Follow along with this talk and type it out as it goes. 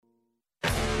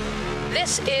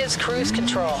This is Cruise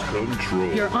Control.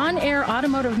 Your on-air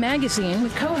automotive magazine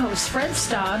with co-hosts Fred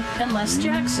Staub and Les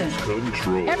Jackson.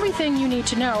 Everything you need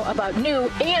to know about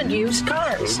new and used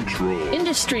cars.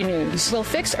 Industry news. We'll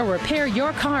fix or repair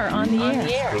your car on the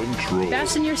air.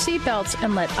 Fasten your seatbelts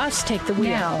and let us take the wheel.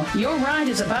 Now, your ride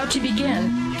is about to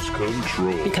begin.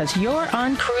 Because you're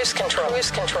on Cruise Control.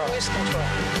 Cruise Control. Cruise Control.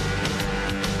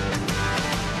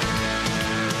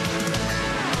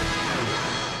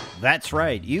 That's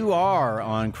right. You are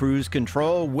on Cruise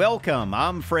Control. Welcome.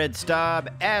 I'm Fred Staub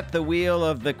at the wheel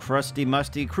of the crusty,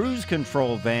 musty Cruise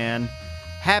Control van.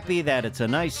 Happy that it's a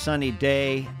nice sunny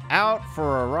day, out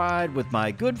for a ride with my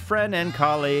good friend and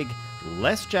colleague,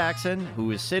 Les Jackson,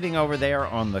 who is sitting over there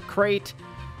on the crate,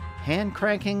 hand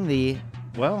cranking the,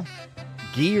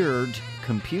 geared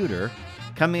computer,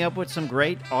 coming up with some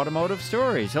great automotive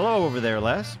stories. Hello over there,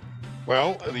 Les.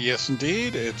 Well, yes,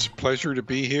 indeed. It's a pleasure to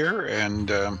be here, and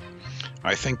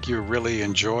I think you really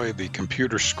enjoy the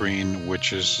computer screen,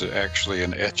 which is actually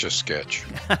an Etch-a-Sketch.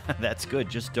 That's good.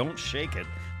 Just don't shake it.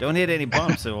 Don't hit any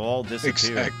bumps. It will all disappear.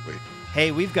 Exactly.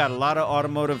 Hey, we've got a lot of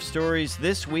automotive stories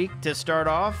this week. To start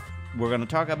off, we're going to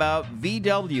talk about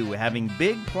VW having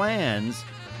big plans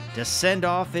to send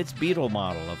off its Beetle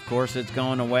model. Of course, it's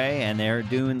going away, and they're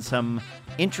doing some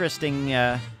interesting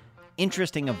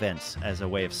events as a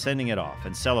way of sending it off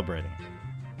and celebrating it.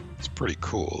 It's pretty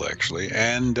cool, actually.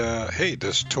 And, hey,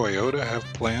 does Toyota have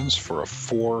plans for a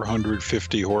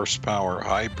 450 horsepower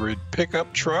hybrid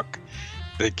pickup truck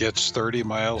that gets 30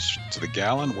 miles to the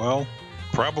gallon? Well,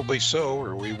 probably so,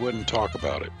 or we wouldn't talk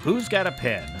about it. Who's got a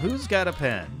pen? Who's got a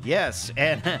pen? Yes,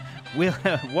 and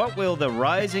what will the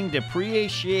rising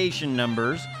depreciation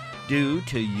numbers do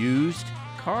to used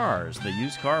cars, the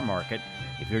used car market?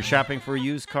 If you're shopping for a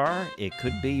used car, it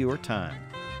could be your time.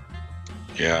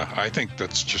 Yeah, I think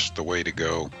that's just the way to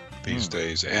go these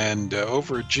days. And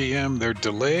over at GM, they're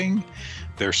delaying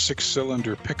their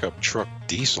six-cylinder pickup truck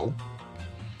diesel.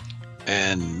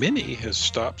 And Mini has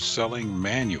stopped selling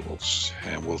manuals,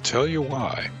 and we'll tell you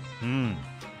why.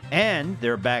 And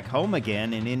they're back home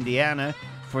again in Indiana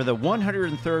for the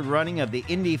 103rd running of the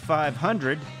Indy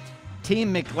 500.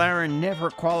 Team McLaren never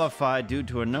qualified due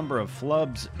to a number of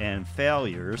flubs and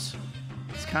failures.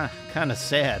 It's kind of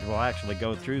sad. We'll actually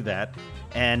go through that.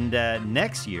 And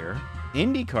next year,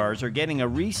 Indy cars are getting a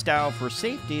restyle for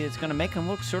safety. It's going to make them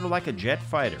look sort of like a jet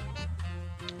fighter.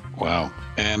 Wow.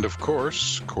 And of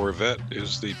course, Corvette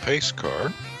is the pace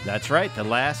car. That's right. The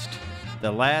last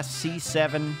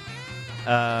C7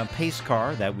 pace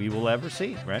car that we will ever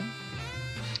see, right?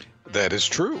 That is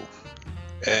true.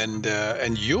 And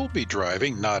you'll be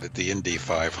driving, not at the Indy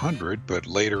 500, but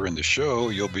later in the show,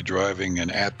 you'll be driving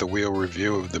an at-the-wheel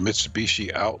review of the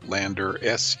Mitsubishi Outlander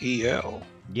SEL.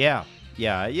 Yeah.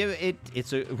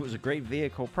 It was a great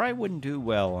vehicle. Probably wouldn't do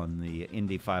well on the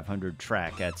Indy 500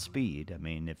 track at speed. I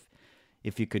mean,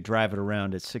 if you could drive it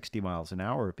around at 60 miles an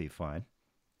hour, it'd be fine.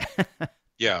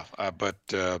 Yeah, but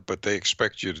they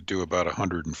expect you to do about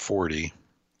 140.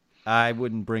 I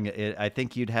wouldn't bring it. I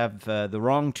think you'd have the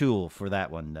wrong tool for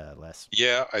that one, Les.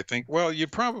 Yeah, I think. Well,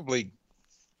 you'd probably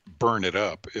burn it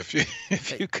up if you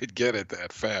could get it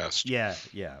that fast. Yeah.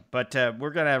 But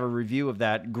we're gonna have a review of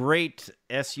that great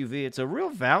SUV. It's a real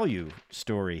value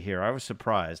story here. I was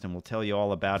surprised, and we'll tell you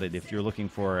all about it if you're looking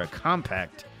for a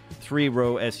compact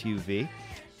 3-row SUV.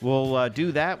 We'll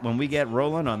do that when we get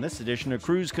rolling on this edition of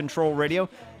Cruise Control Radio.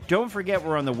 Don't forget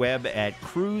we're on the web at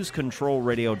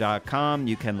cruisecontrolradio.com.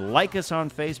 You can like us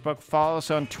on Facebook, follow us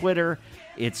on Twitter.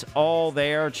 It's all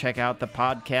there. Check out the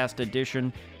podcast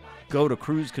edition. Go to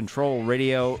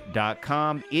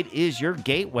cruisecontrolradio.com. It is your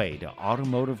gateway to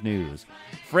automotive news.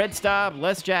 Fred Staub,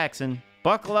 Les Jackson,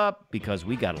 buckle up because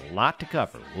we got a lot to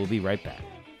cover. We'll be right back.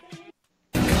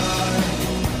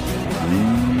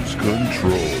 Cruise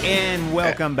Control. And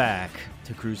welcome back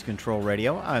to Cruise Control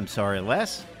Radio. I'm sorry,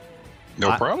 Les.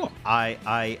 No problem. I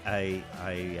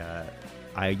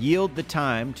yield the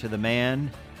time to the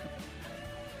man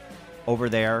over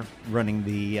there running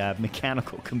the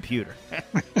mechanical computer.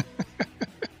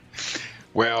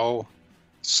 Well,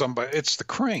 it's the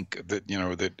crank that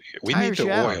we need to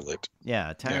oil it. Yeah,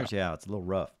 it tires you out. It's a little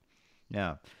rough.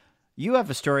 Yeah. You have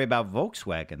a story about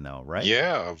Volkswagen, though, right?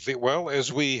 Yeah. Well,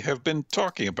 as we have been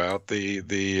talking about, the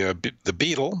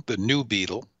Beetle, the new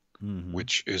Beetle,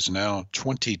 which is now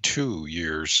 22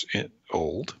 years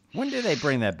old. When did they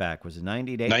bring that back? Was it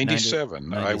 98? 97.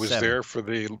 97. I was there for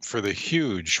the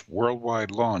huge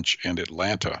worldwide launch in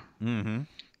Atlanta. Mm-hmm.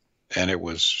 And it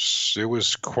was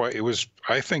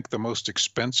I think the most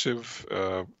expensive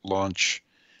launch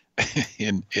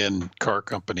in car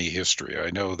company history. I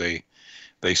know they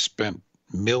spent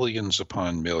millions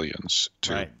upon millions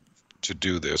to to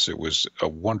do this. It was a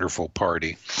wonderful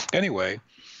party. Anyway,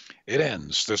 it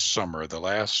ends this summer. The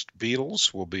last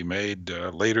Beetles will be made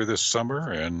later this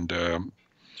summer, and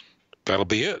that'll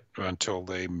be it until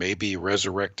they may be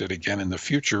resurrected again in the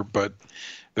future. But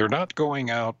they're not going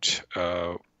out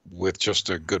with just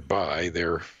a goodbye.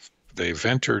 They've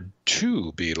entered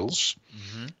 2 Beetles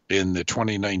in the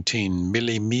 2019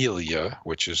 Mille Miglia,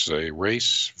 which is a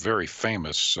race, very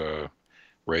famous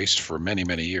race for many,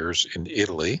 many years in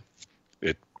Italy.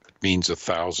 It means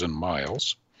 1,000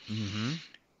 miles.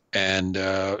 And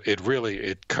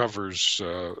it covers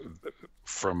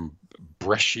from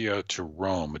Brescia to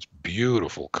Rome. It's a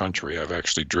beautiful country. I've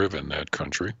actually driven that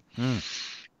country.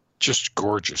 Just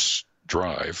gorgeous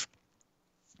drive.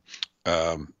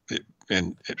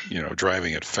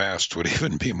 Driving it fast would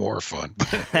even be more fun.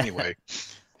 But anyway,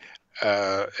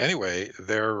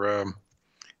 they're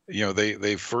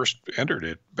they first entered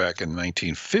it back in the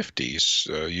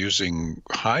 1950s using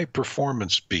high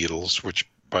performance Beetles, which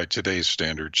by today's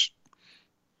standards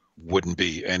wouldn't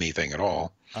be anything at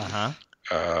all.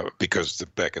 Because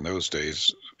back in those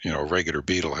days, a regular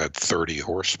Beetle had 30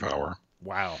 horsepower.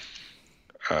 Wow.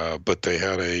 But they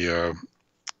had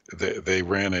they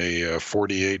ran a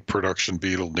 48 production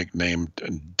Beetle nicknamed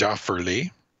Dafferly,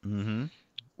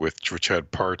 which had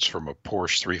parts from a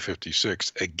Porsche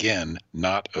 356. Again,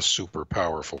 not a super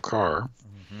powerful car.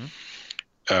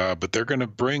 But they're going to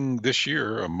bring this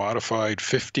year a modified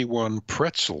 51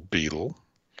 Pretzel Beetle,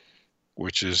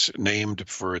 which is named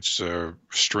for its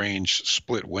strange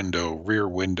split rear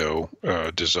window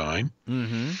design,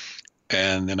 and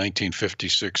the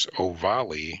 1956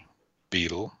 Ovale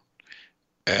Beetle.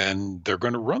 And they're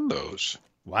going to run those.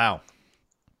 Wow.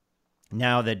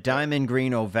 Now, the Diamond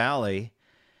Green Ovale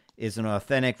is an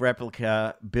authentic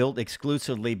replica built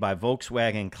exclusively by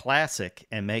Volkswagen Classic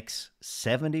and makes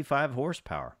 75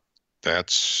 horsepower.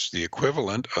 That's the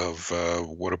equivalent of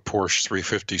what a Porsche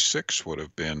 356 would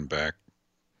have been back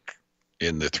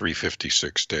in the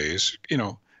 356 days.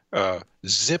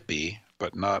 Zippy,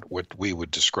 but not what we would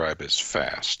describe as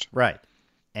fast. Right.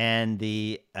 And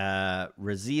the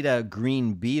Rosita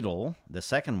Green Beetle, the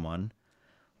second one,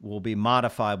 will be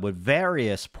modified with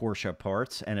various Porsche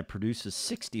parts, and it produces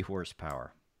 60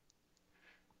 horsepower.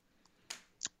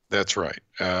 That's right.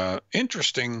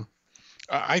 Interesting.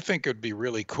 I think it'd be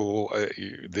really cool.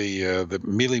 The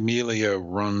Mille Miglia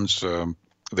runs.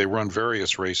 They run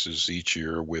various races each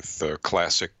year with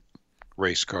classic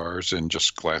race cars and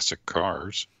just classic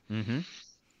cars.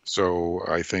 So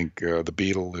I think the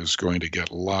Beetle is going to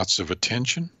get lots of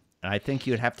attention. I think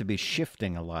you'd have to be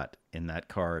shifting a lot in that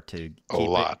car to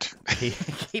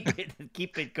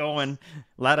keep it going.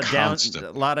 A lot of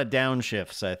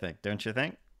downshifts, I think. Don't you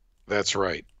think? That's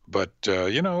right. But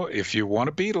if you want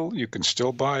a Beetle, you can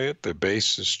still buy it. The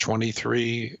base is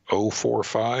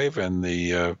 $23,045, and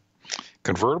the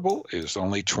convertible is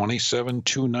only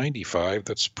 $27,295.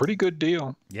 That's a pretty good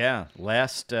deal. Yeah,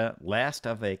 last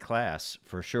of a class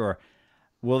for sure.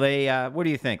 Will they? What do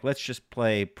you think? Let's just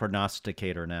play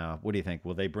prognosticator now. What do you think?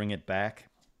 Will they bring it back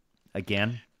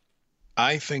again?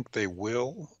 I think they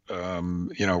will.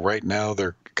 Right now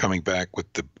they're coming back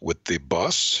with the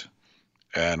bus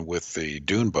and with the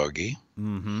dune buggy.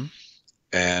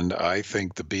 And I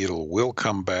think the Beetle will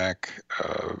come back,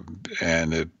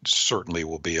 and it certainly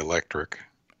will be electric.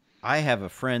 I have a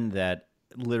friend that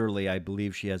literally, I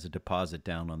believe she has a deposit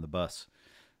down on the bus.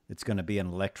 It's going to be an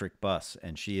electric bus,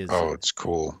 and she is... Oh, it's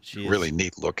cool. She really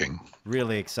neat looking.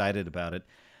 Really excited about it.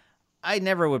 I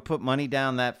never would put money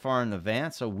down that far in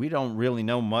advance, so we don't really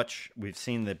know much. We've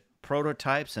seen the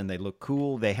prototypes, and they look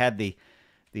cool. They had the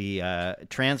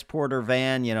transporter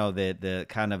van, the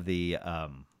kind of the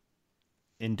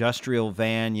industrial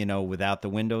van, without the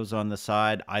windows on the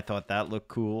side. I thought that looked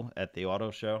cool at the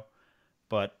auto show,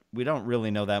 but we don't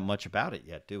really know that much about it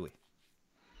yet, do we?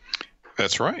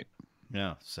 That's right.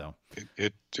 Yeah, so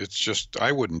it's just,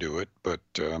 I wouldn't do it, but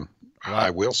I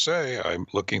will say I'm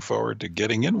looking forward to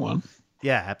getting in one.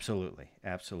 Yeah, absolutely,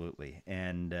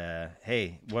 and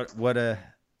hey, what a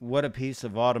piece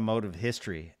of automotive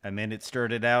history. I mean, it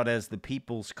started out as the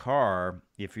people's car.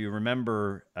 If you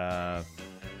remember,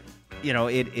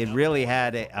 it really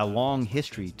had a long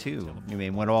history too. I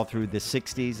mean, went all through the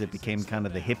 60s. It became kind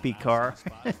of the hippie car.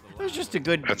 It was just a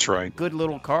good, that's right, good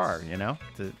little car,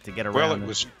 to get around. Well,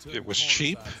 it was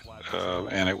cheap,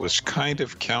 and it was kind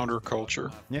of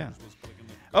counterculture. Yeah.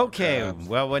 Okay,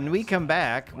 well, when we come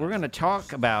back, we're going to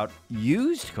talk about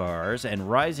used cars and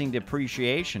rising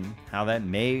depreciation, how that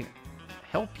may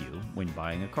help you when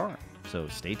buying a car. So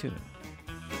stay tuned.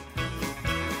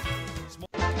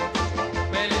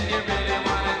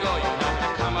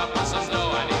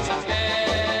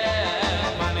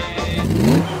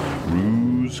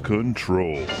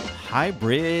 Control.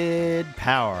 Hybrid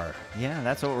power. Yeah,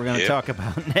 that's what we're going to talk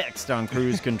about next on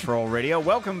Cruise Control Radio.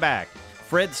 Welcome back.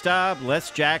 Fred Staub,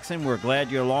 Les Jackson, we're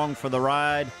glad you're along for the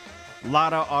ride. A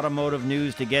lot of automotive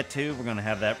news to get to. We're going to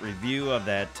have that review of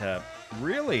that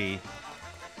really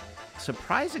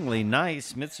surprisingly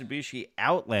nice Mitsubishi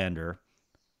Outlander.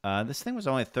 This thing was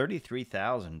only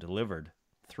 $33,000 delivered.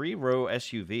 3-row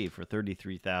SUV for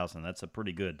 $33,000. That's a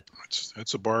pretty good.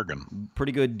 That's a bargain.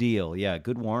 Pretty good deal. Yeah,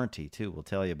 good warranty too. We'll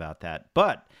tell you about that.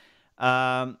 But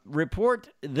report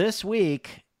this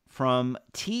week from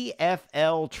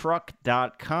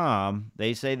TFLtruck.com.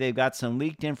 They say they've got some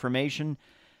leaked information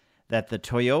that the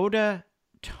Toyota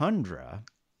Tundra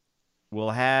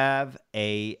will have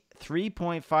a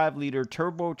 3.5-liter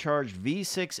turbocharged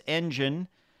V6 engine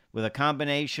with a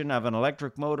combination of an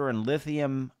electric motor and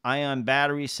lithium-ion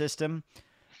battery system.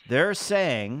 They're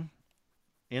saying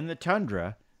in the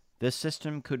Tundra, this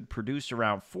system could produce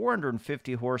around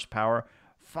 450 horsepower,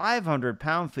 500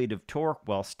 pound-feet of torque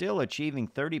while still achieving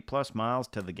 30-plus miles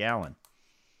to the gallon.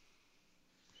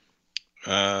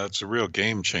 It's a real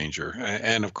game changer.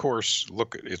 And of course,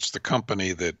 look, it's the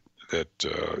company that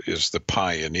is the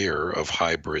pioneer of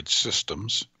hybrid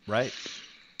systems. Right.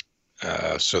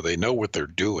 So they know what they're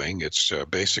doing. It's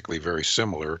basically very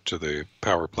similar to the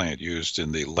power plant used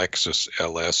in the Lexus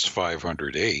LS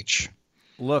 500H.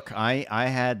 Look, I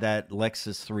had that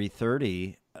Lexus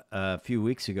 330 a few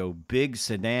weeks ago, big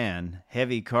sedan,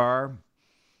 heavy car.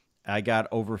 I got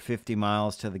over 50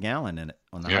 miles to the gallon in it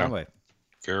on the highway.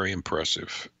 Very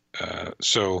impressive.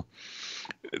 So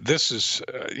this is,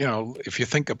 if you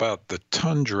think about the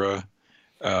Tundra,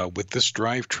 with this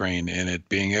drivetrain in it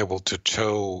being able to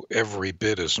tow every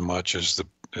bit as much as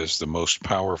the most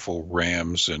powerful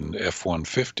Rams and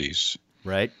F-150s,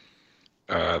 right?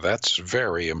 That's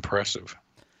very impressive.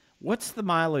 What's the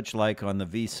mileage like on the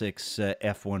V6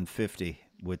 F-150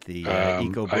 with the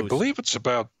EcoBoost? I believe it's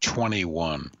about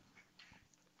 21.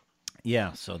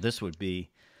 Yeah, so this would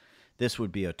be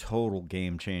a total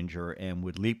game changer and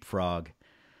would leapfrog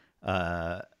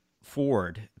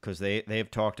Ford, because they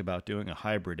have talked about doing a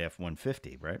hybrid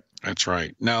F-150, right? That's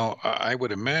right. Now, I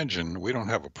would imagine, we don't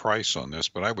have a price on this,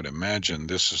 but I would imagine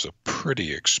this is a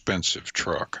pretty expensive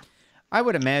truck. I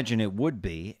would imagine it would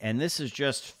be, and this is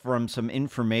just from some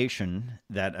information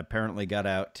that apparently got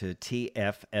out to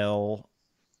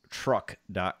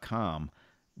TFLtruck.com.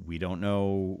 We don't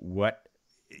know what,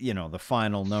 the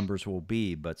final numbers will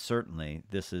be, but certainly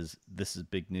this is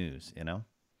big news,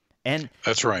 And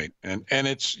that's right. And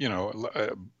it's,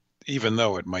 even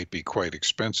though it might be quite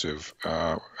expensive,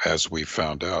 as we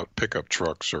found out, pickup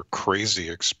trucks are crazy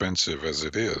expensive as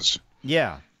it is.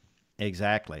 Yeah,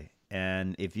 exactly.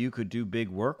 And if you could do big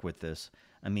work with this,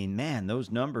 I mean, man, those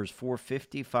numbers,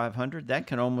 450, 500, that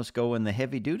can almost go in the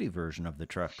heavy-duty version of the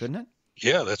truck, couldn't it?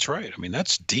 Yeah, that's right. I mean,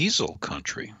 that's diesel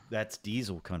country. That's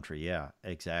diesel country, yeah,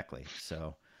 exactly.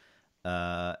 So,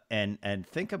 and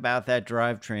think about that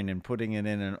drivetrain and putting it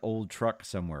in an old truck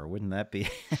somewhere. Wouldn't that be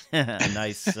a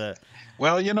nice...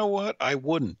 Well, you know what? I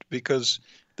wouldn't, because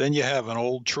then you have an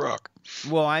old truck.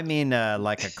 Well, I mean,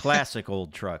 like a classic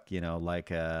old truck,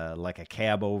 like a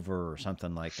cab over or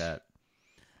something like that.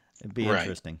 It'd be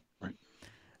interesting. Right.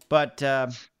 But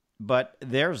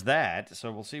there's that.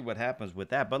 So we'll see what happens with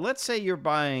that. But let's say you're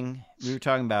buying. We were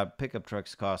talking about pickup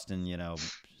trucks costing,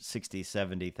 $60,000,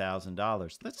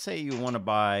 $70,000. Let's say you want to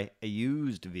buy a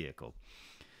used vehicle.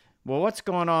 Well, what's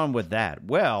going on with that?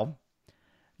 Well,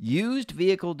 used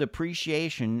vehicle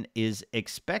depreciation is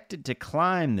expected to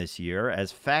climb this year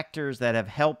as factors that have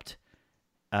helped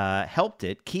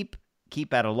it keep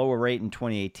at a lower rate in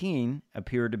 2018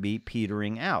 appear to be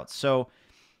petering out. So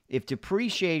if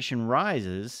depreciation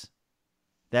rises,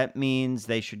 that means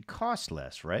they should cost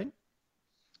less, right?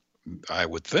 I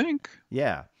would think.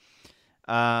 Yeah.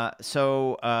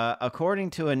 So according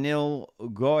to Anil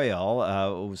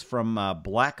Goyal, it was from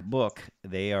Black Book.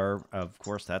 They are, of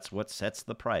course, that's what sets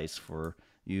the price for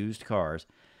used cars.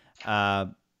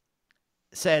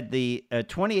 Said the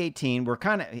 2018, we're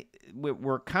kind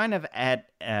of at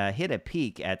hit a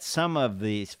peak at some of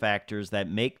these factors that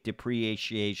make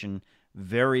depreciation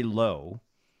very low.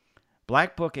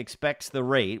 Black Book expects the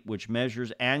rate, which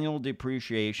measures annual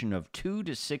depreciation of 2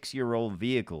 to 6 year old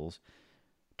vehicles,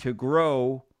 to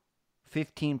grow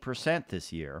 15%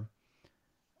 this year.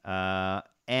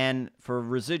 And for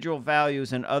residual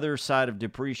values and other side of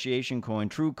depreciation coin,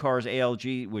 TrueCar's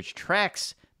ALG, which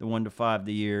tracks the 1 to 5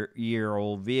 year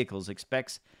old vehicles,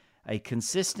 expects a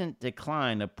consistent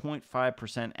decline of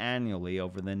 0.5% annually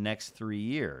over the next 3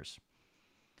 years.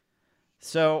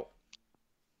 So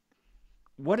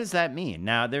what does that mean?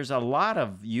 Now, there's a lot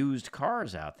of used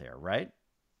cars out there, right?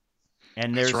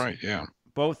 And there's That's right, yeah.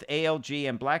 both ALG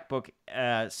and Black Book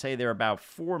say there are about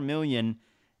 4 million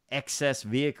excess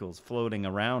vehicles floating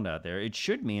around out there. It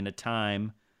should mean a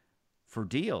time for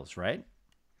deals, right?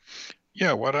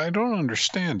 Yeah, what I don't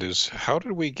understand is how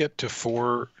did we get to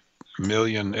 4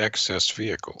 million excess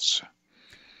vehicles?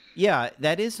 Yeah,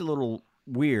 that is a little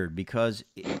weird because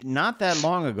not that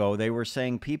long ago they were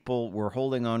saying people were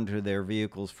holding on to their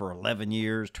vehicles for 11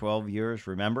 years, 12 years,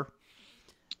 remember?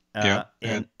 Yeah.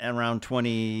 And around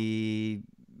 20,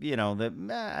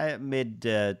 the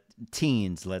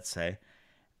mid-teens, let's say.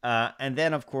 And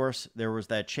then, of course, there was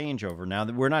that changeover. Now,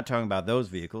 we're not talking about those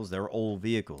vehicles. They're old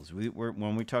vehicles.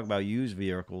 When we talk about used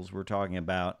vehicles, we're talking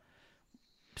about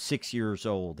 6 years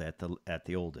old at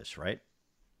the oldest, right?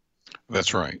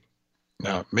 That's right.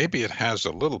 Now, maybe it has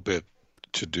a little bit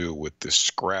to do with the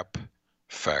scrap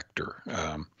factor,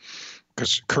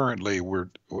 because currently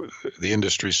the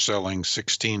industry's selling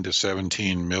 16 to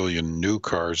 17 million new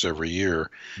cars every year,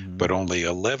 but only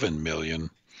 11 million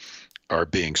are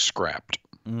being scrapped.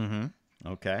 Mm-hmm.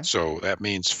 Okay. So that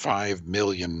means 5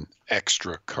 million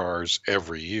extra cars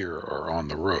every year are on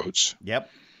the roads. Yep.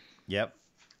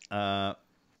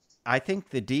 I think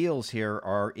the deals here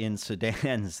are in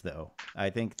sedans, though.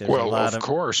 I think there's a lot of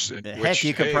course. Heck,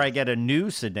 you could probably get a new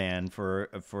sedan for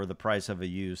the price of a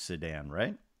used sedan,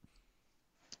 right?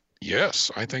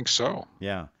 Yes, I think so.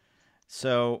 Yeah.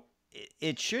 So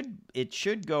it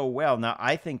should go well. Now,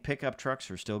 I think pickup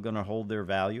trucks are still going to hold their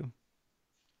value.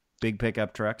 Big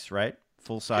pickup trucks, right?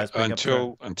 Full-size pickup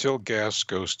truck. Until gas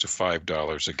goes to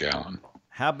 $5 a gallon.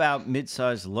 How about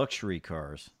mid-sized luxury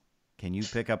cars? Can you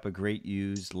pick up a great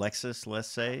used Lexus, let's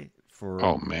say, for...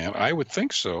 Oh, man, I would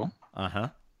think so. Uh-huh.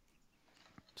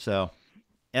 So,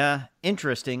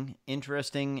 interesting.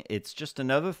 It's just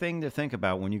another thing to think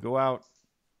about when you go out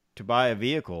to buy a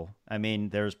vehicle. I mean,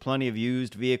 there's plenty of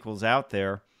used vehicles out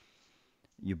there.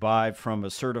 You buy from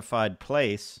a certified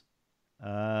place,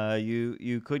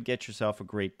 you could get yourself a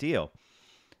great deal.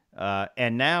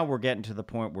 And now we're getting to the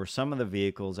point where some of the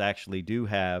vehicles actually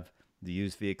the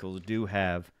used vehicles do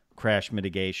have crash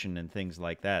mitigation and things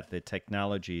like that. The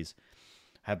technologies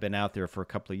have been out there for a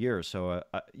couple of years. So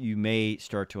you may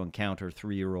start to encounter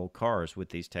 3-year-old cars with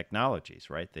these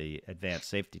technologies, right? The advanced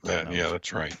safety technology. Yeah,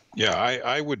 that's right. Yeah,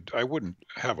 I wouldn't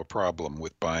have a problem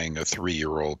with buying a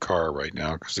 3-year-old car right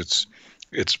now because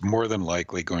it's more than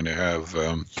likely going to have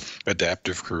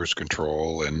adaptive cruise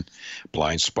control and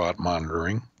blind spot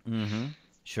monitoring. Mm-hmm.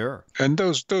 Sure. And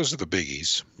those are the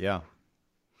biggies. Yeah.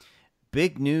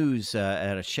 Big news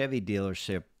at a Chevy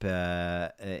dealership,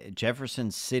 Jefferson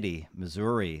City,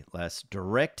 Missouri, last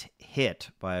direct hit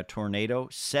by a tornado,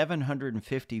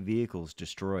 750 vehicles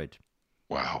destroyed.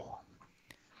 Wow.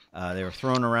 They were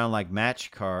thrown around like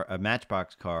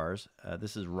matchbox cars.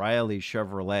 This is Riley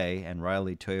Chevrolet and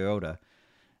Riley Toyota.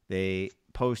 They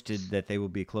posted that they will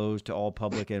be closed to all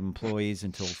public employees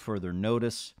until further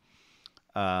notice.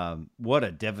 What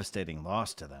a devastating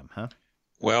loss to them, huh?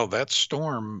 Well, that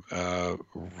storm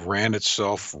ran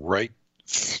itself right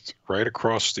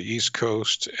across the East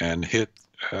Coast and hit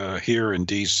here in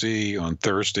D.C. on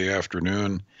Thursday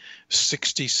afternoon,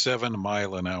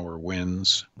 67-mile-an-hour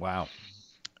winds. Wow.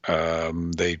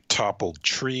 They toppled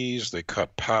trees. They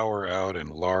cut power out in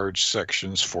large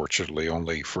sections, fortunately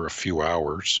only for a few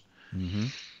hours. Mm-hmm.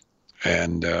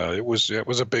 And it was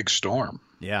a big storm.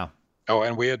 Yeah. Oh,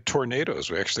 and we had tornadoes.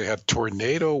 We actually had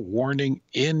tornado warning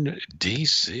in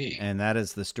D.C. And that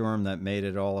is the storm that made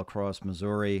it all across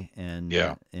Missouri. And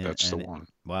that's the one.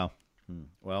 Wow.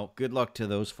 Well, good luck to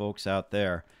those folks out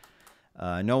there.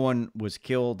 No one was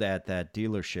killed at that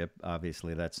dealership.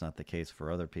 Obviously, that's not the case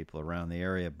for other people around the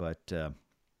area. But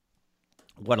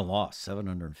what a loss!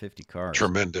 750 cars.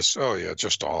 Tremendous. Oh yeah,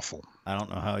 just awful. I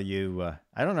don't know how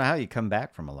you come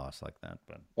back from a loss like that.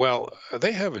 But well,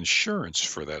 they have insurance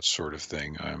for that sort of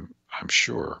thing. I'm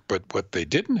sure. But what they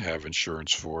didn't have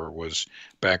insurance for was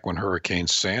back when Hurricane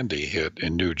Sandy hit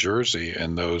in New Jersey,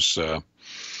 and those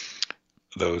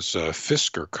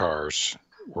Fisker cars.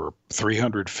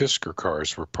 300 Fisker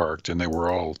cars were parked, and they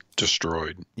were all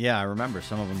destroyed. Yeah, I remember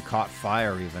some of them caught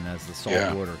fire even as the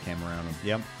salt water came around them.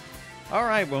 Yep. All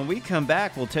right, when we come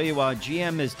back, we'll tell you why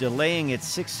GM is delaying its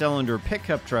 6-cylinder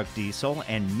pickup truck diesel,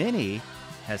 and Mini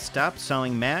has stopped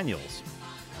selling manuals.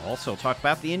 We'll also talk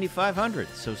about the Indy 500,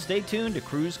 so stay tuned to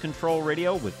Cruise Control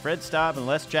Radio with Fred Staub and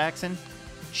Les Jackson.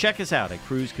 Check us out at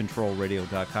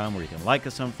cruisecontrolradio.com, where you can like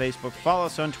us on Facebook, follow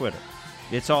us on Twitter.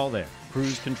 It's all there.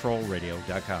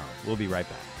 cruisecontrolradio.com. We'll be right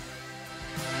back.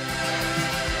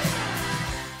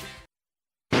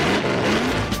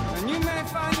 And you may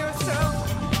find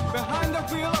yourself behind the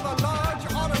wheel of a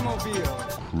large automobile.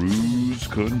 Cruise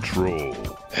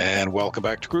Control. And welcome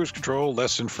back to Cruise Control.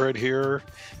 Les and Fred here.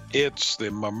 It's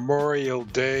the Memorial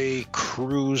Day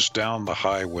cruise down the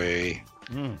highway.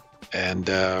 And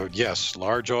yes,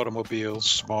 large automobiles,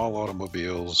 small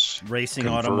automobiles, Racing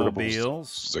convertibles.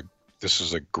 automobiles. This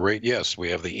is a great, yes, we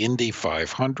have the Indy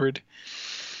 500,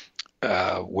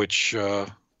 which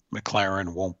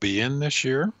McLaren won't be in this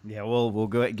year. Yeah, we'll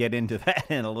get into that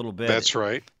in a little bit. That's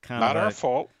right. Not our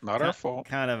fault. Not our fault.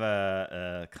 Kind of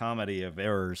a comedy of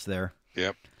errors there.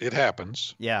 Yep, it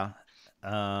happens. Yeah.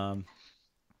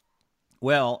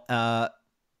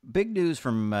 Big news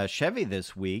from Chevy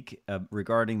this week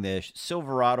regarding the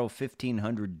Silverado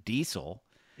 1500 diesel.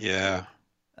 Yeah,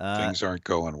 things aren't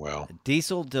going well.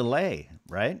 Diesel delay,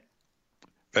 right?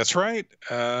 That's right.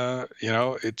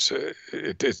 This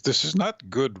is not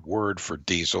good word for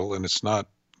diesel, and it's not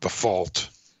the fault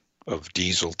of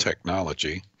diesel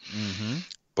technology. Mm-hmm.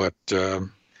 But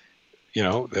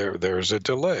there's a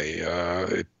delay.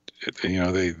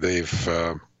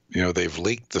 They've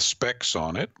leaked the specs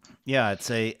on it. Yeah, it's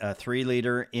a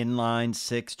 3-liter inline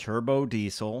 6 turbo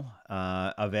diesel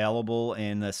available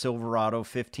in the Silverado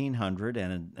 1500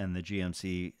 and the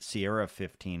GMC Sierra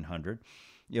 1500.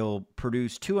 You'll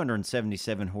produce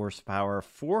 277 horsepower,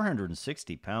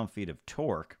 460 pound-feet of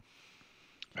torque.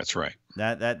 That's right.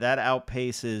 That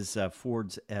outpaces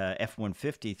Ford's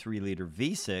F-150 3-liter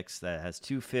V6 that has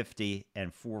 250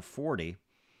 and 440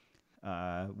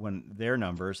 when their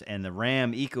numbers, and the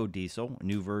Ram EcoDiesel, a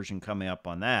new version coming up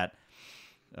on that,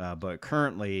 but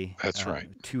currently that's right,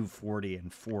 240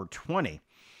 and 420.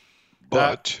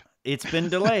 But it's been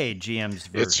delayed, GM's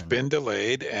version. It's been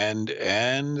delayed, and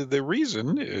the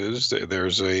reason is that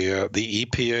there's the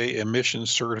EPA emission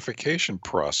certification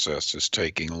process is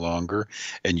taking longer,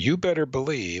 and you better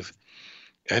believe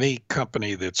any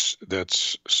company that's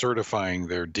certifying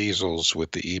their diesels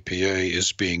with the EPA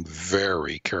is being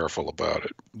very careful about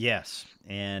it. Yes,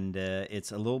 and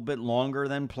it's a little bit longer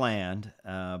than planned,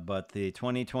 but the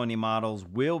 2020 models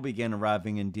will begin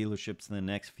arriving in dealerships in the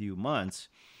next few months.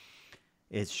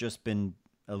 It's just been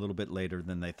a little bit later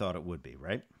than they thought it would be,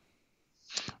 right?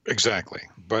 Exactly,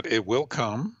 but it will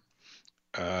come.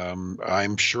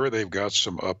 I'm sure they've got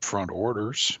some upfront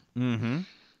orders. Mm-hmm.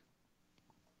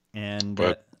 And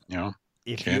but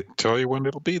can't tell you when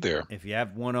it'll be there. If you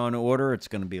have one on order, it's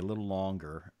going to be a little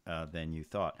longer than you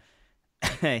thought.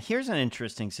 Here's an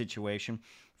interesting situation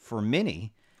for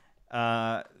Mini.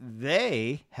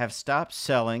 They have stopped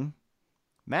selling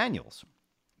manuals,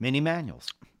 Mini manuals.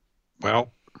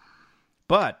 Well,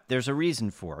 but there's a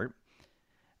reason for it.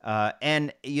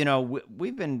 And,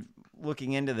 we've been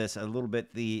looking into this a little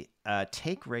bit. The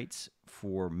take rates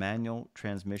for manual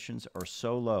transmissions are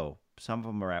so low. Some of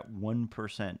them are at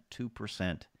 1%,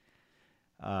 2%,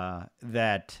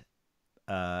 that,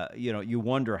 you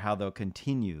wonder how they'll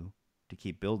continue to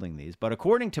keep building these. But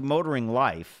according to Motoring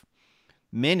Life,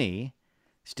 Mini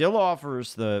still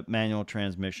offers the manual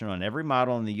transmission on every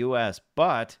model in the U.S.,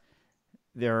 but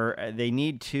they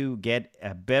need to get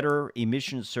a better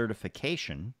emission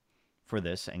certification for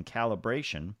this and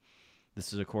calibration.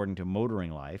 This is according to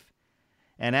Motoring Life.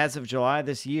 And as of July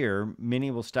this year,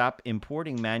 Mini will stop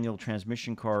importing manual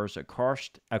transmission cars across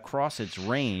its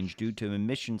range due to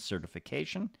emission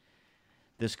certification.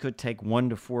 This could take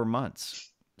 1 to 4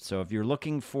 months. So if you're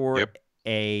looking for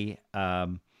a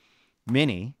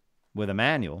Mini with a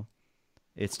manual,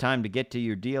 it's time to get to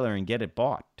your dealer and get it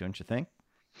bought, don't you think?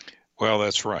 Well,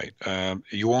 that's right.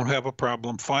 You won't have a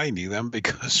problem finding them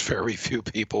because very few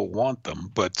people want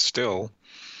them, but still,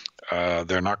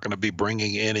 they're not going to be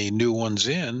bringing any new ones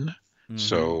in. Mm-hmm.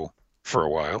 So for a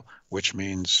while, which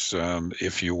means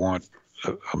if you want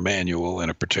a manual in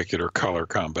a particular color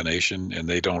combination and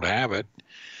they don't have it,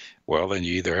 well, then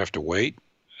you either have to wait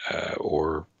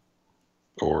or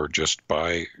just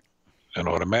buy an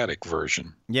automatic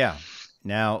version. Yeah.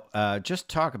 Now, just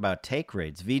talk about take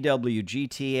rates. VW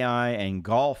GTI and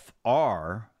Golf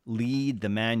R lead the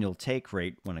manual take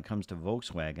rate when it comes to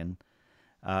Volkswagen.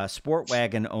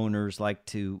 Sportwagen owners like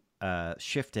to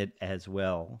shift it as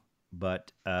well.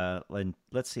 But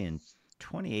let's see, in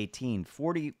 2018,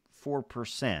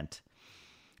 44%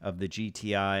 of the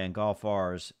GTI and Golf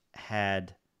Rs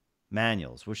had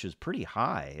manuals, which is pretty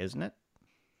high, isn't it?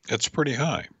 It's pretty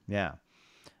high. Yeah.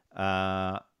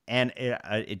 And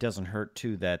it doesn't hurt,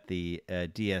 too, that the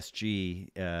DSG,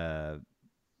 the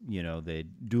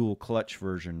dual clutch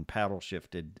version, paddle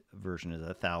shifted version is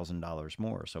 $1,000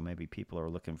 more. So maybe people are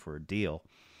looking for a deal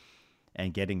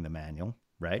and getting the manual,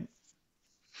 right?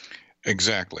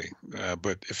 Exactly.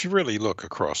 But if you really look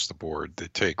across the board, the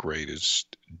take rate is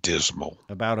dismal.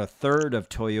 About a third of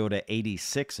Toyota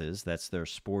 86s, that's their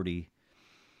sporty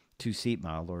two-seat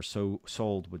model are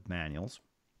sold with manuals.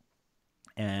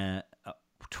 And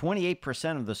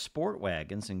 28% of the sport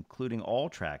wagons, including all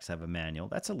tracks, have a manual.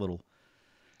 That's a little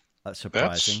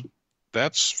surprising.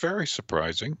 That's very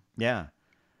surprising. Yeah.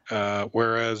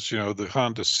 Whereas, the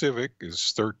Honda Civic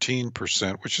is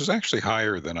 13%, which is actually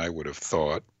higher than I would have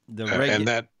thought.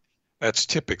 And that's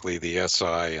typically the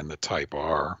SI and the Type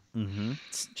R. Mm-hmm.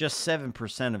 Just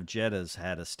 7% of Jettas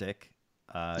had a stick.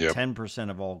 10%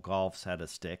 of all Golfs had a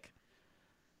stick.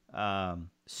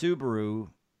 Subaru,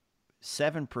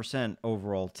 7%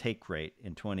 overall take rate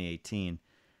in 2018.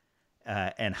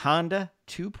 And Honda,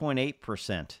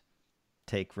 2.8%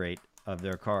 take rate of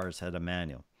their cars had a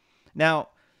manual. Now,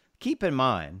 keep in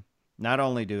mind, not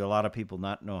only do a lot of people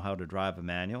not know how to drive a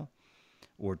manual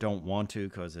or don't want to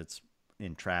because it's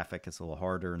in traffic, it's a little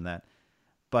harder than that,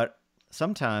 but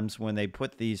sometimes when they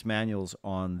put these manuals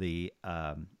on the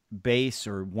base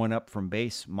or one up from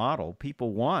base model,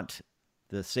 people want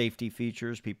the safety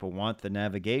features, people want the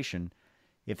navigation.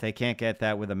 If they can't get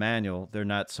that with a manual, they're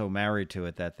not so married to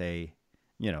it that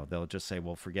they'll just say,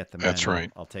 well, forget the manual. That's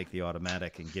right. I'll take the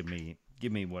automatic and give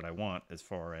me what I want as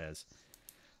far as,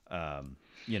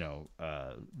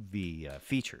 the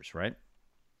features, right?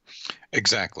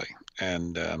 Exactly.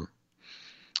 And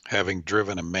having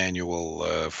driven a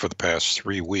manual for the past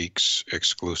 3 weeks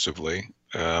exclusively,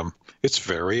 it's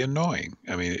very annoying.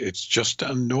 I mean, it's just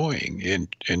annoying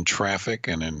in traffic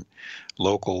and in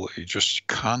local, just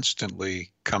constantly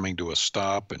coming to a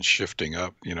stop and shifting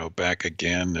up, back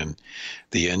again. And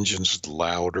the engine's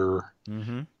louder.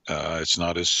 Mm-hmm. It's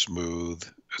not as smooth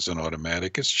as an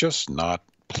automatic. It's just not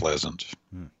pleasant.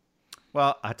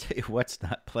 Well, I'll tell you what's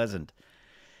not pleasant.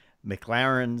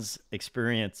 McLaren's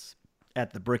experience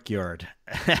at the Brickyard.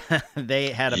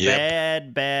 They had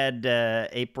a bad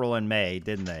April and May,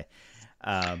 didn't they?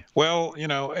 Well,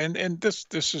 and this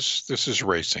is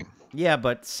racing. Yeah,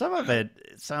 but some of it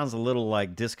sounds a little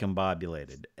like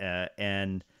discombobulated.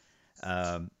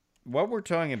 What we're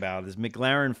talking about is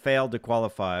McLaren failed to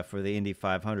qualify for the Indy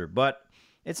 500, but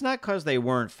it's not because they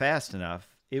weren't fast enough.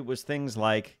 It was things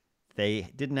like they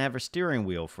didn't have a steering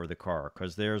wheel for the car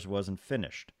because theirs wasn't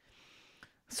finished.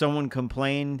 Someone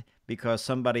complained because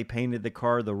somebody painted the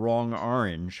car the wrong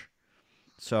orange.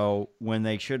 So when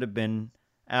they should have been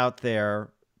out there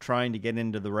trying to get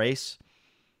into the race,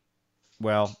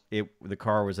 well, the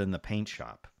car was in the paint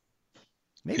shop.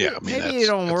 Maybe you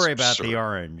don't worry about the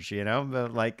orange,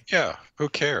 but yeah, who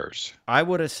cares? I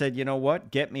would have said, you know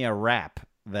what? Get me a wrap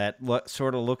that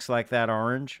sort of looks like that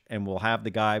orange, and we'll have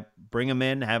the guy bring him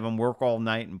in, have him work all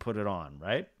night, and put it on,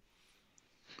 right?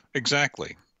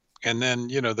 Exactly. And then,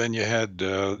 then you had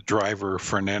driver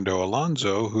Fernando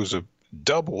Alonso, who's a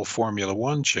double Formula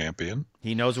One champion.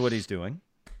 He knows what he's doing.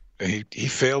 He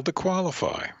failed to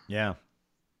qualify. Yeah.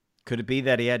 Could it be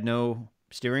that he had no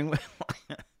steering wheel?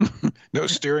 No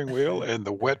steering wheel and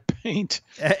the wet paint.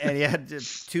 And he had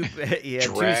two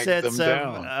sets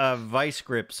of vice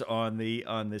grips on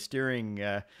the steering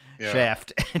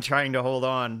shaft, trying to hold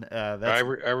on. I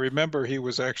remember he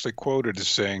was actually quoted as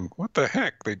saying, "What the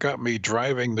heck? They got me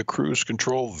driving the cruise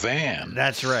control van."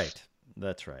 That's right.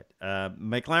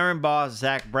 McLaren boss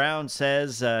Zach Brown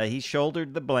says he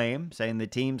shouldered the blame, saying the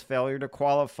team's failure to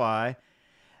qualify.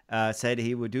 Said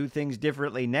he would do things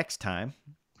differently next time.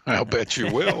 I'll bet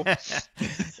you will.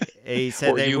 He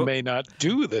said you may not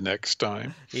do the next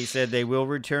time. He said they will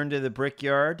return to the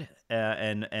Brickyard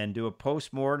and do a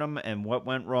post-mortem and what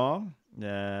went wrong.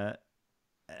 They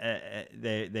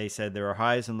said there are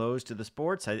highs and lows to the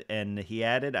sports. And he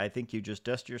added, I think you just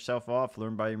dust yourself off,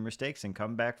 learn by your mistakes, and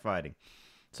come back fighting.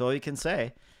 That's all he can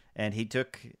say. And he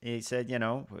said,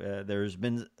 there's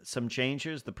been some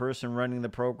changes. The person running the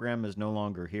program is no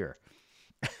longer here.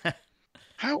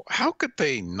 How could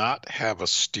they not have a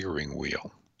steering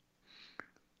wheel?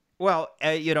 Well,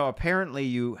 apparently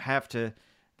you have to.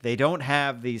 They don't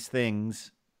have these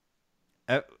things.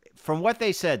 From what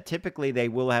they said, typically they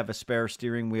will have a spare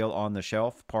steering wheel on the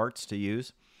shelf, parts to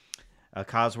use,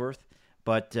 Cosworth.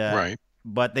 But right.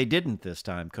 But they didn't this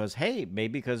time because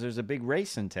there's a big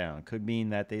race in town. Could mean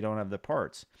that they don't have the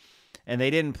parts. And they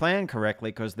didn't plan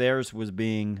correctly because theirs was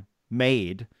being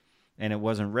made and it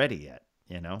wasn't ready yet,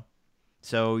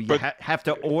 So you have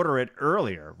to order it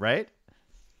earlier, right?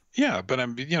 Yeah, but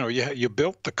you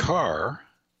built the car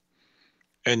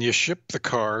and you shipped the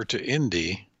car to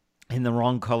Indy in the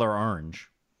wrong color orange.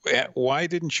 Why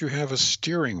didn't you have a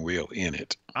steering wheel in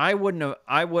it? I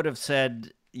would have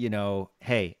said,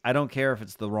 hey, I don't care if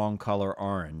it's the wrong color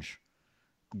orange.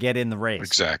 Get in the race.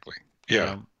 Exactly.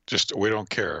 Yeah. Just we don't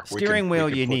care. You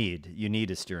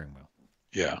need a steering wheel.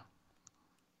 Yeah.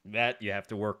 That you have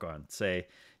to work on. Say,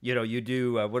 you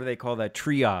do, what do they call that?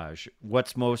 Triage.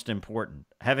 What's most important?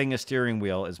 Having a steering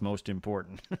wheel is most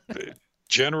important.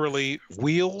 Generally,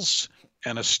 wheels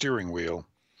and a steering wheel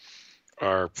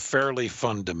are fairly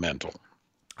fundamental.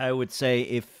 I would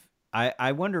say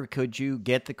I wonder, could you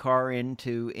get the car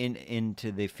into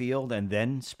the field and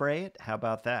then spray it? How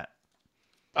about that?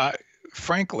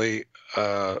 Frankly,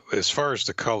 as far as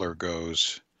the color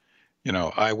goes,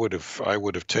 I would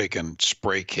have taken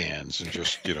spray cans and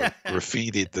just,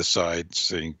 graffitied the side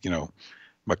saying,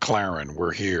 McLaren,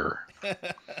 we're here.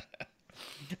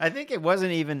 I think it was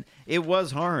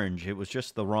orange. It was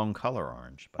just the wrong color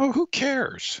orange. But. Oh, who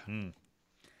cares?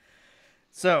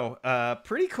 So,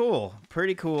 pretty cool.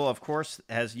 Pretty cool. Of course,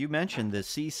 as you mentioned, the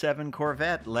C7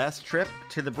 Corvette, last trip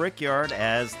to the Brickyard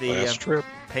as the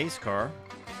pace car.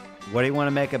 What do you want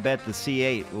to make a bet the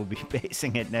C8 will be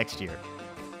pacing it next year?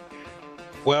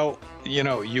 Well,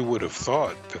 you would have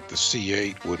thought that the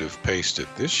C8 would have paced it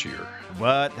this year.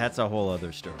 But that's a whole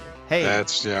other story. Hey,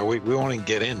 we won't even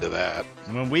get into that.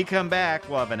 When we come back,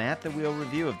 we'll have an at-the-wheel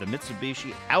review of the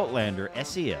Mitsubishi Outlander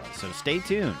SEL. So stay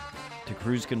tuned to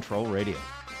Cruise Control Radio.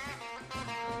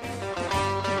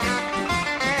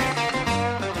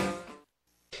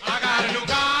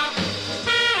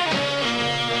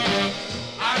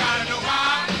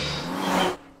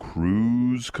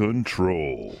 Cruise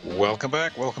Control. Welcome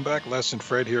back. Les and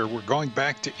Fred here. We're going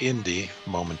back to Indy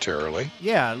momentarily.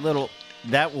 Yeah,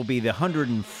 that will be the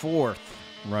 104th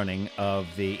running of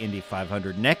the Indy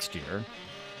 500 next year.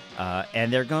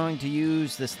 And they're going to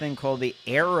use this thing called the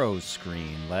Aero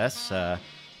Screen, Les.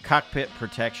 Cockpit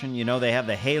protection. They have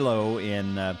the halo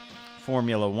in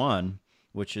Formula One,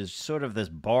 which is sort of this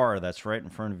bar that's right in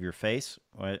front of your face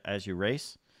as you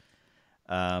race.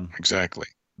 Exactly.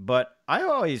 But I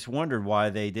always wondered why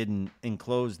they didn't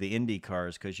enclose the Indy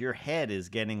cars, because your head is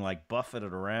getting like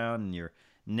buffeted around and your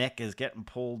neck is getting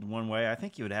pulled one way. I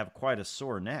think you would have quite a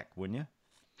sore neck, wouldn't you?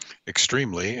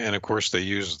 Extremely. And of course, they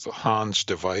use the Hans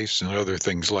device and other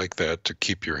things like that to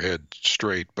keep your head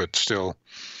straight, but still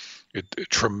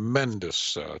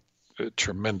tremendous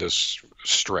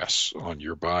stress on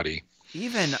your body.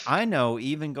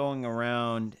 Even going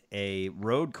around a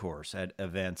road course at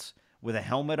events with a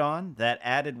helmet on, that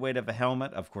added weight of a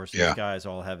helmet. Of course, these guys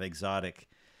all have exotic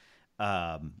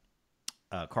carbon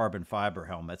fiber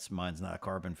helmets. Mine's not a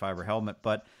carbon fiber helmet,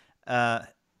 but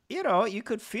you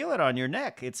could feel it on your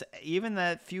neck. It's even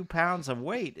that few pounds of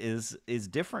weight is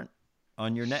different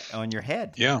on your neck, on your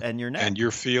head, and your neck. And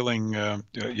you're feeling,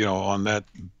 on that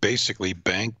basically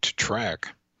banked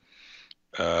track.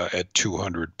 At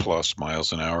 200 plus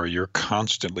miles an hour, you're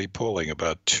constantly pulling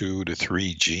about 2 to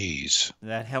 3 Gs.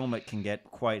 That helmet can get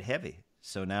quite heavy.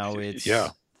 So now it's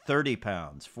 30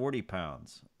 pounds, 40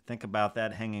 pounds. Think about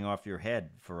that hanging off your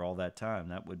head for all that time.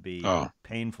 That would be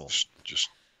painful. Just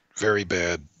very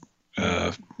bad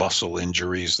muscle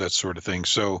injuries, that sort of thing.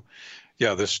 So,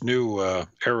 this new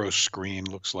Aero Screen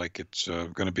looks like it's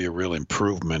going to be a real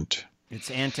improvement.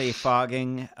 It's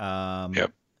anti-fogging.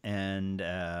 Yep. And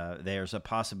there's a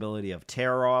possibility of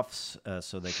tear-offs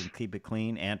so they can keep it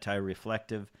clean,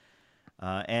 anti-reflective.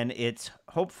 And it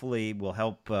hopefully will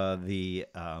help the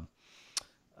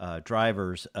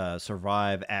drivers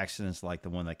survive accidents like the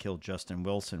one that killed Justin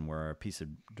Wilson, where a piece of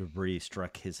debris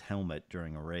struck his helmet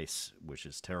during a race, which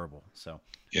is terrible. So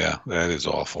yeah, that is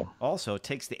awful. Also, it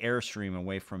takes the airstream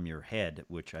away from your head,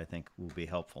 which I think will be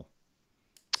helpful.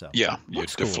 So, you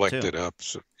deflect it up.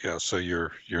 So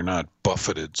you're not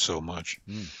buffeted so much.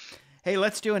 Hey,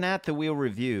 let's do an at the wheel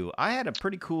review. I had a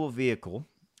pretty cool vehicle.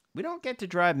 We don't get to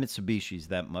drive Mitsubishis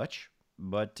that much,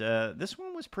 but this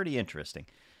one was pretty interesting.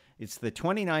 It's the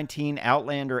 2019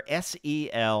 Outlander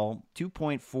SEL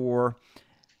 2.4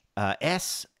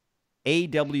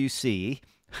 SAWC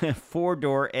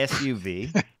 4-door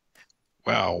SUV.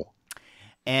 Wow.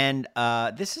 And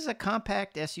this is a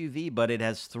compact SUV, but it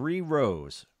has 3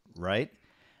 rows, right?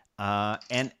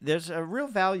 And there's a real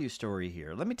value story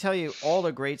here. Let me tell you all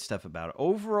the great stuff about it.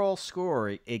 Overall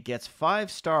score, it gets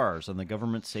 5 stars on the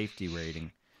government safety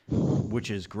rating, which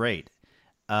is great.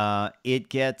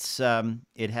 It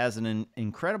has an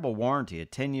incredible warranty, a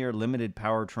 10-year limited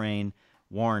powertrain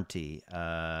warranty,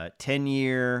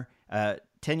 10-year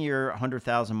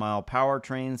 100,000-mile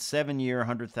powertrain, 7-year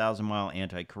 100,000-mile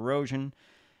anti-corrosion,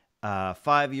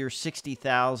 5-year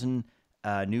 60,000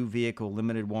 new vehicle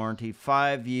limited warranty,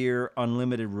 5-year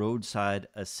unlimited roadside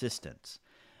assistance.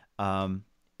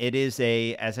 It is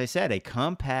as I said, a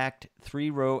compact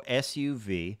 3-row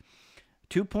SUV,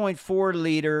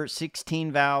 2.4-liter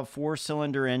 16-valve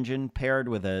 4-cylinder engine paired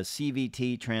with a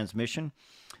CVT transmission.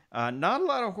 Not a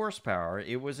lot of horsepower.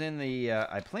 It was in the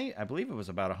I believe it was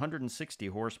about 160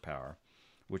 horsepower,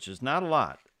 which is not a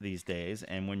lot these days.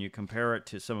 And when you compare it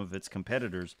to some of its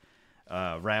competitors,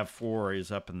 RAV4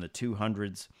 is up in the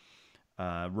 200s.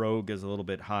 Rogue is a little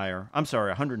bit higher. I'm sorry,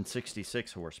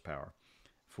 166 horsepower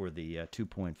for the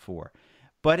 2.4.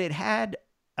 But it had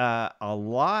a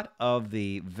lot of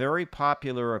the very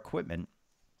popular equipment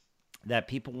that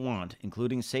people want,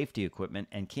 including safety equipment,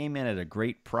 and came in at a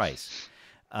great price.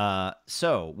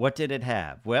 So what did it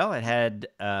have? Well, it had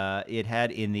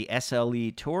in the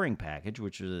SLE touring package,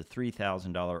 which was a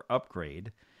 $3,000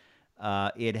 upgrade.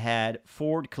 It had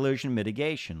forward collision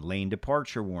mitigation, lane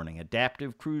departure warning,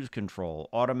 adaptive cruise control,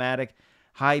 automatic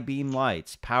high beam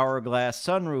lights, power glass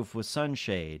sunroof with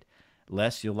sunshade.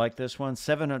 Les, you'll like this one.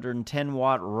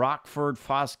 710-watt Rockford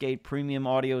Fosgate premium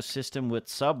audio system with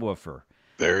subwoofer.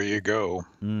 There you go.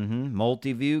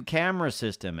 Multi-view camera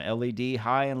system, LED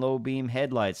high and low beam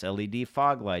headlights, LED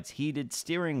fog lights, heated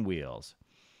steering wheel,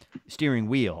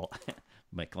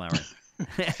 McLaren.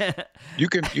 You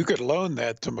could loan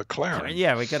that to McLaren.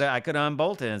 Yeah, I could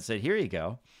unbolt it and said, here you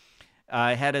go.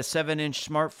 I had a 7-inch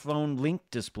smartphone link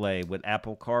display with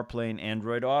Apple CarPlay and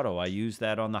Android Auto. I used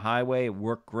that on the highway. It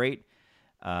worked great.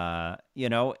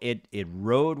 It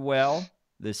rode well.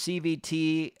 The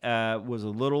CVT was a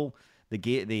little.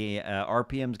 The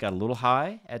RPMs got a little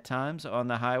high at times on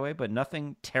the highway, but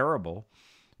nothing terrible.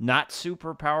 Not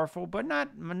super powerful, but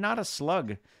not a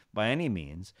slug by any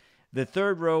means. The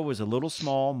third row was a little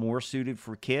small, more suited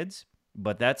for kids,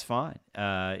 but that's fine.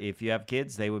 If you have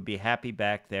kids, they would be happy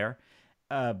back there.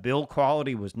 Build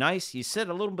quality was nice. You sit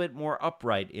a little bit more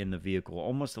upright in the vehicle,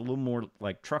 almost a little more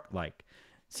like truck-like.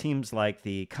 Seems like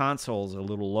the console's a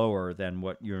little lower than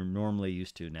what you're normally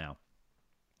used to now.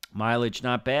 Mileage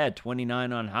not bad,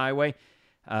 29 on highway,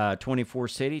 24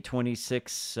 city,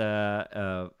 26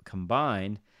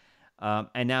 combined.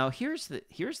 And now here's the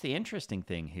interesting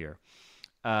thing here.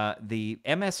 The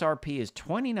MSRP is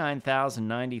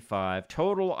 $29,095.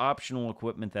 Total optional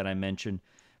equipment that I mentioned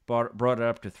brought it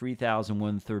up to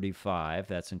 $3,135.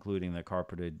 That's including the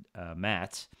carpeted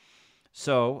mats.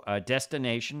 So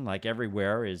destination, like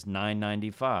everywhere, is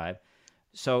 $995.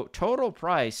 So total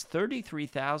price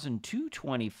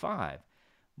 $33,225.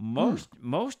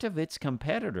 Most of its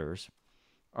competitors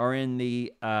are in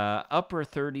the upper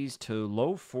 30s to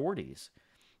low 40s.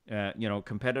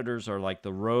 Competitors are like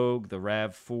the Rogue, the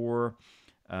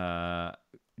RAV4,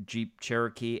 Jeep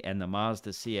Cherokee, and the Mazda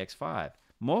CX-5.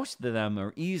 Most of them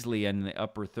are easily in the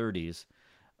upper 30s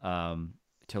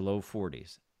to low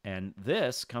 40s. And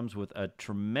this comes with a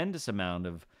tremendous amount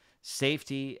of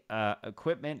safety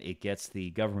equipment. It gets the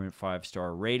government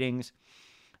 5-star ratings.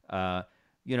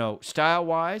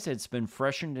 Style-wise, it's been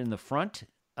freshened in the front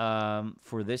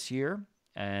for this year.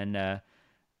 And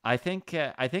I think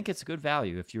it's a good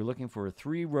value if you're looking for a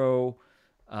 3-row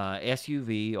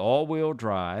SUV, all-wheel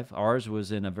drive. Ours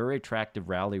was in a very attractive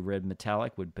rally red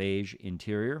metallic with beige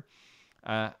interior.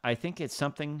 I think it's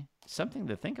something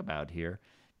to think about here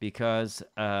because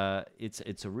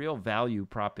it's a real value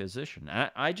proposition.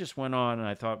 I just went on and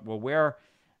I thought, well, where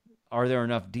are there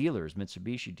enough dealers,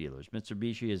 Mitsubishi dealers?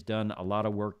 Mitsubishi has done a lot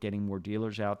of work getting more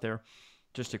dealers out there.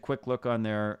 Just a quick look on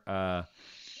their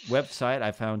website,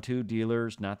 I found 2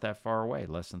 dealers not that far away,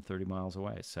 less than 30 miles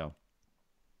away. So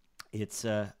it's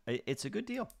a good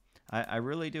deal. I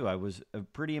really do. I was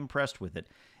pretty impressed with it.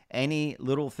 Any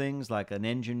little things like an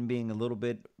engine being a little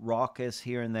bit raucous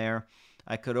here and there,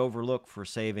 I could overlook for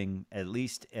saving at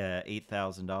least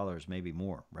 $8,000, maybe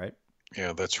more, right?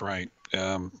 Yeah, that's right.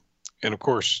 And of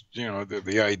course,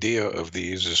 the idea of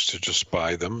these is to just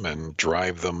buy them and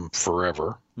drive them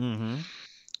forever. Mm-hmm.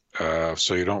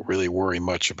 So you don't really worry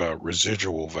much about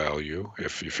residual value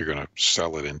if you're going to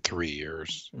sell it in 3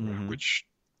 years, mm-hmm. which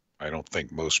I don't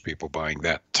think most people buying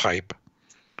that type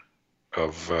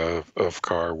of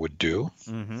car would do.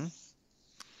 Mm-hmm.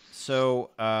 So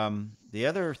the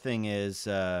other thing is,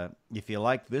 if you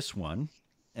like this one,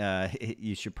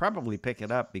 you should probably pick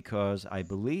it up because I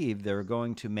believe they're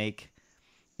going to make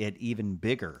it even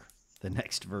bigger. The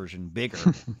next version bigger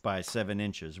by 7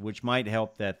 inches, which might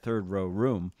help that third row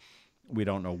room. We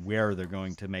don't know where they're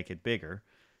going to make it bigger,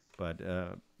 but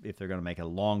if they're going to make it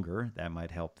longer, that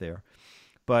might help there.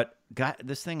 But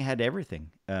this thing had everything.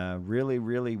 Really,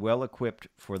 really well equipped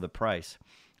for the price.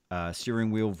 Steering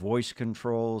wheel voice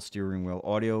controls, steering wheel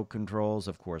audio controls,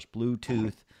 of course,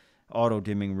 Bluetooth,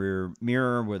 auto-dimming rear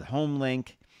mirror with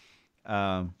HomeLink.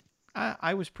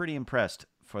 I was pretty impressed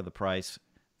for the price.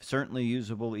 Certainly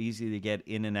usable, easy to get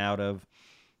in and out of,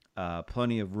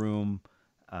 plenty of room.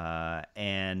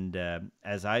 And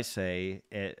as I say,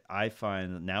 I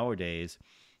find that nowadays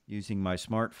using my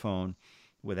smartphone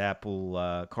with Apple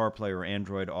CarPlay or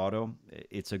Android Auto.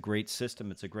 It's a great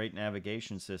system. It's a great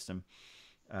navigation system.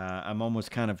 I'm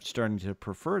almost kind of starting to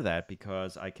prefer that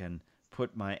because I can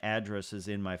put my addresses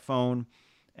in my phone,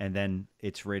 and then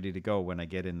it's ready to go when I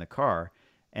get in the car.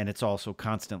 And it's also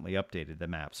constantly updated, the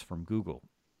maps from Google,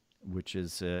 which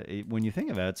is, when you think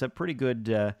of it, it's a pretty good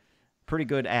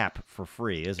app for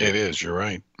free, isn't it? It is. You're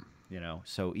right.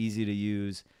 So easy to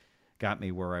use. Got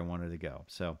me where I wanted to go.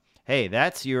 So, hey,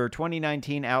 that's your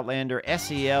 2019 Outlander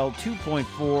SEL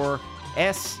 2.4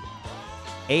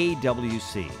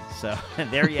 SAWC. So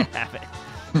there you have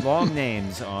it. Long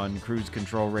names on Cruise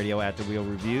Control Radio at the Wheel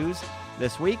Reviews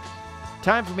this week.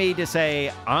 Time for me to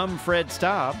say I'm Fred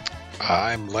Staub.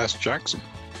 I'm Les Jackson.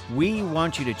 We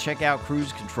want you to check out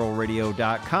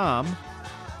cruisecontrolradio.com.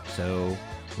 So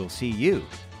we'll see you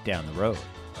down the road.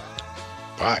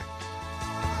 Bye.